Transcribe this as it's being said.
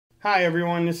Hi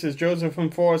everyone, this is Joseph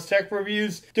from Forest Tech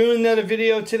Reviews doing another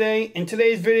video today. In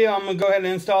today's video, I'm going to go ahead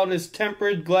and install this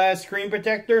tempered glass screen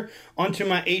protector onto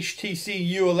my HTC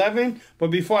U11. But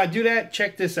before I do that,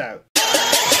 check this out.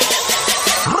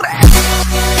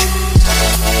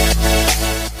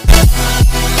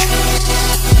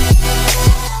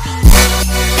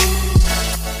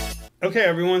 Okay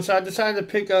everyone, so I decided to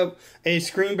pick up a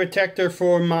screen protector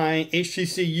for my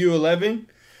HTC U11.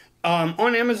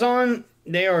 On Amazon,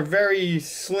 they are very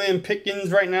slim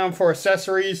pickings right now for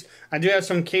accessories. I do have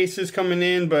some cases coming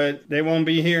in, but they won't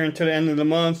be here until the end of the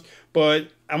month. But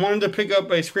I wanted to pick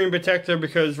up a screen protector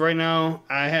because right now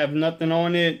I have nothing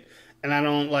on it. And I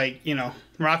don't like,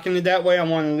 rocking it that way. I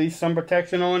want at least some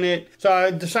protection on it. So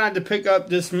I decided to pick up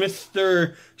this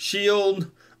Mr. Shield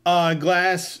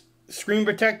glass screen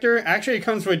protector. Actually, it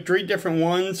comes with 3 different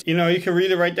ones. You can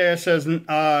read it right there. It says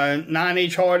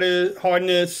 9H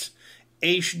hardness,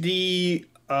 HD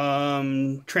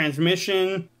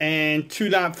transmission, and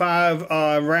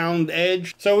 2.5 round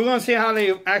edge. So we're going to see how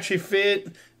they actually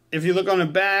fit. If you look on the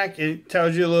back, it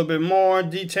tells you a little bit more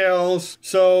details.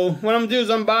 So what I'm going to do is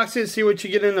unbox it, see what you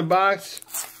get in the box,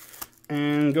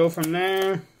 and go from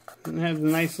there. It has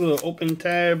nice little open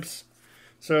tabs.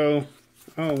 So,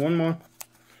 one more.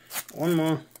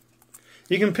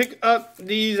 You can pick up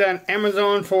these at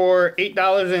Amazon for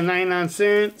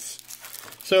 $8.99.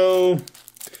 So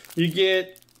you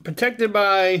get protected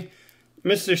by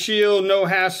Mr. Shield, no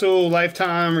hassle,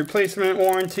 lifetime replacement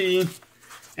warranty.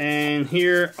 And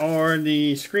here are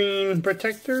the screen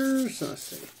protectors. Let's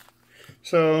see.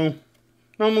 So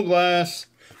normal glass.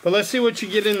 But let's see what you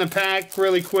get in the pack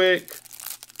really quick.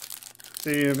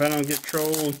 See if I don't get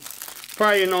trolled.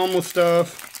 Probably your normal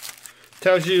stuff.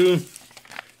 Tells you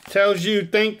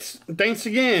thanks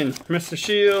again, Mr.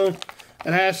 Shield.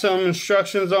 It has some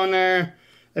instructions on there.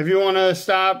 If you want to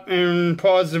stop and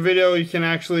pause the video, you can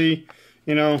actually,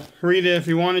 read it if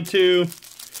you wanted to.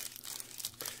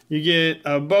 You get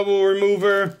a bubble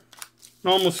remover,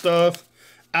 normal stuff,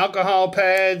 alcohol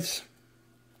pads.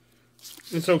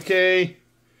 It's okay.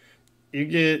 You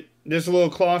get this little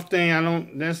cloth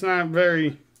thing. That's not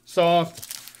very soft.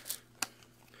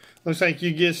 Looks like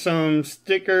you get some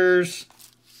stickers,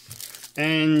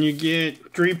 and you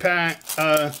get 3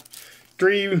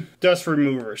 dust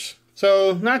removers.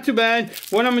 So, not too bad.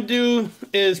 What I'm going to do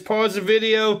is pause the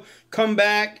video, come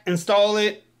back, install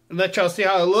it, let y'all see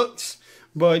how it looks,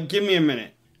 but give me a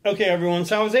minute. Okay everyone,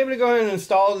 so I was able to go ahead and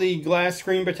install the glass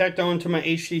screen protector onto my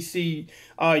HTC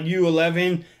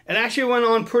U11. It actually went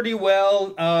on pretty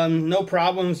well, no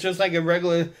problems, just like a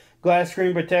regular glass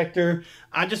screen protector.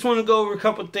 I just want to go over a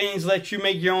couple things, let you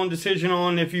make your own decision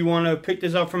on if you want to pick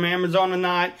this up from Amazon or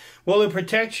not. Will it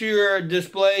protect your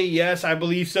display? Yes, I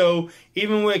believe so.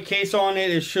 Even with a case on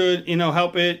it, it should,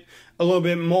 help it a little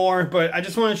bit more. But I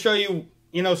just want to show you,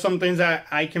 some things that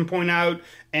I can point out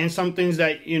and some things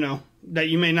that, that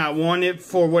you may not want it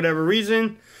for whatever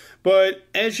reason. But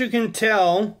as you can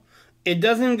tell, it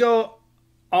doesn't go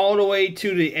all the way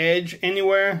to the edge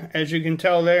anywhere. As you can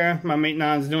tell there, my Mate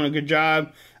 9 is doing a good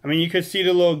job. I mean, you can see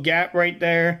the little gap right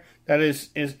there. That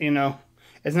is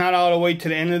it's not all the way to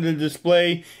the end of the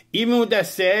display. Even with that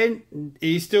said,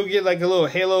 you still get like a little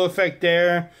halo effect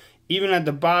there. Even at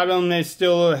the bottom, there's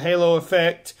still a halo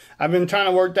effect. I've been trying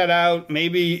to work that out.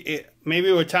 Maybe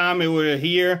with time it would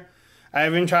adhere. I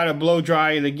haven't tried to blow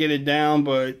dry to get it down,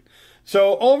 but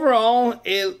so overall,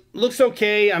 it looks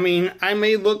okay. I mean, I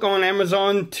may look on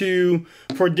Amazon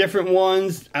for different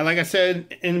ones. Like I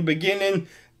said in the beginning,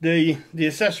 the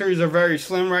accessories are very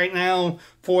slim right now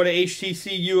for the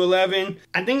HTC U11.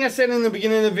 I think I said in the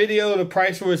beginning of the video, the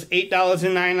price was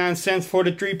 $8.99 for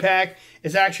the 3-pack.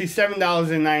 It's actually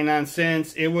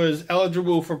 $7.99. It was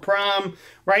eligible for Prime.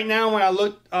 Right now, when I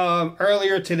looked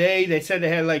earlier today, they said they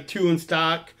had like 2 in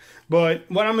stock. But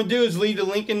what I'm going to do is leave the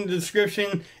link in the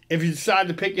description if you decide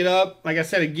to pick it up. Like I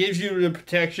said, it gives you the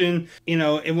protection.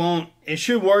 It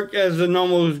should work as a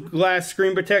normal glass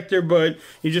screen protector, but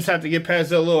you just have to get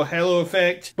past that little halo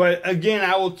effect. But again,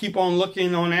 I will keep on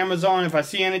looking on Amazon. If I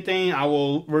see anything, I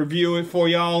will review it for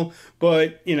y'all.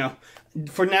 But,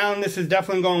 for now, this is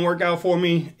definitely going to work out for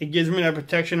me. It gives me that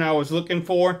protection I was looking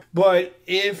for. But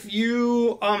if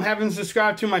you haven't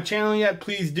subscribed to my channel yet,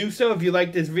 please do so. If you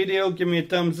like this video, give me a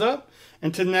thumbs up.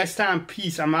 Until next time,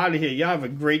 peace. I'm out of here. Y'all have a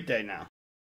great day now.